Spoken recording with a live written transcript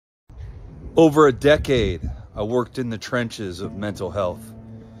Over a decade, I worked in the trenches of mental health.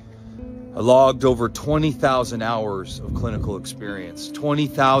 I logged over 20,000 hours of clinical experience,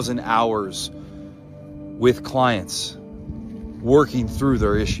 20,000 hours with clients working through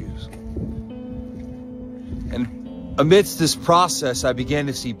their issues. And amidst this process, I began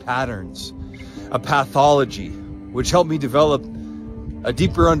to see patterns, a pathology, which helped me develop a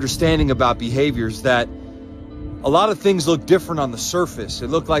deeper understanding about behaviors that a lot of things look different on the surface. It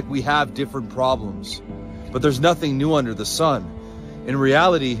looked like we have different problems, but there's nothing new under the sun. In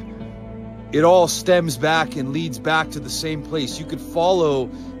reality, it all stems back and leads back to the same place. You could follow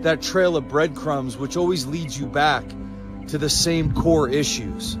that trail of breadcrumbs, which always leads you back to the same core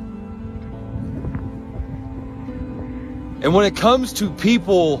issues. And when it comes to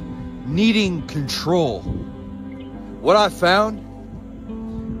people needing control, what I found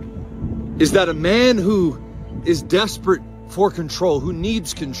is that a man who is desperate for control, who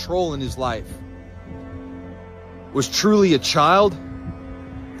needs control in his life, was truly a child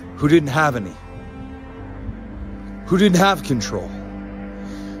who didn't have any, who didn't have control,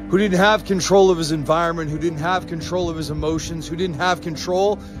 who didn't have control of his environment, who didn't have control of his emotions, who didn't have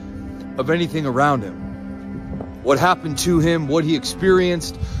control of anything around him. What happened to him, what he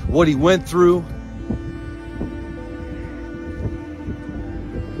experienced, what he went through.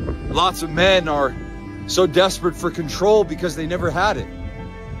 Lots of men are so desperate for control because they never had it.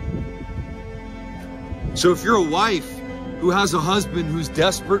 So if you're a wife who has a husband who's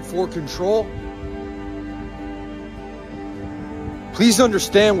desperate for control, please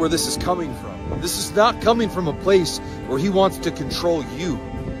understand where this is coming from. This is not coming from a place where he wants to control you,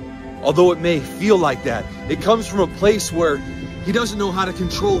 although it may feel like that. It comes from a place where he doesn't know how to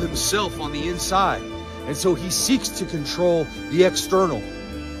control himself on the inside, and so he seeks to control the external.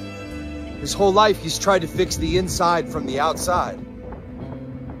 His whole life, he's tried to fix the inside from the outside.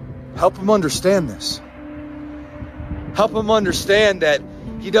 Help him understand this. Help him understand that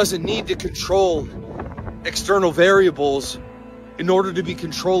he doesn't need to control external variables in order to be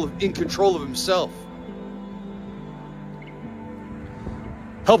in control of himself.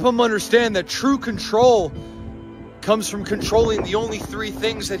 Help him understand that true control comes from controlling the only three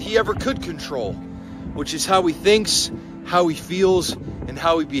things that he ever could control, which is how he thinks, how he feels, and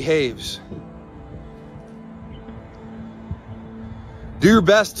how he behaves. Do your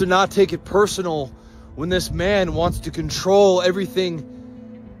best to not take it personal when this man wants to control everything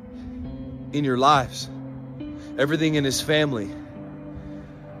in your lives, everything in his family.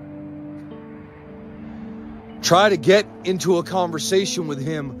 Try to get into a conversation with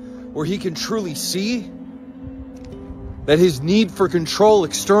him where he can truly see that his need for control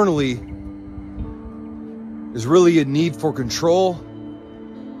externally is really a need for control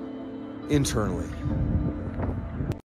internally.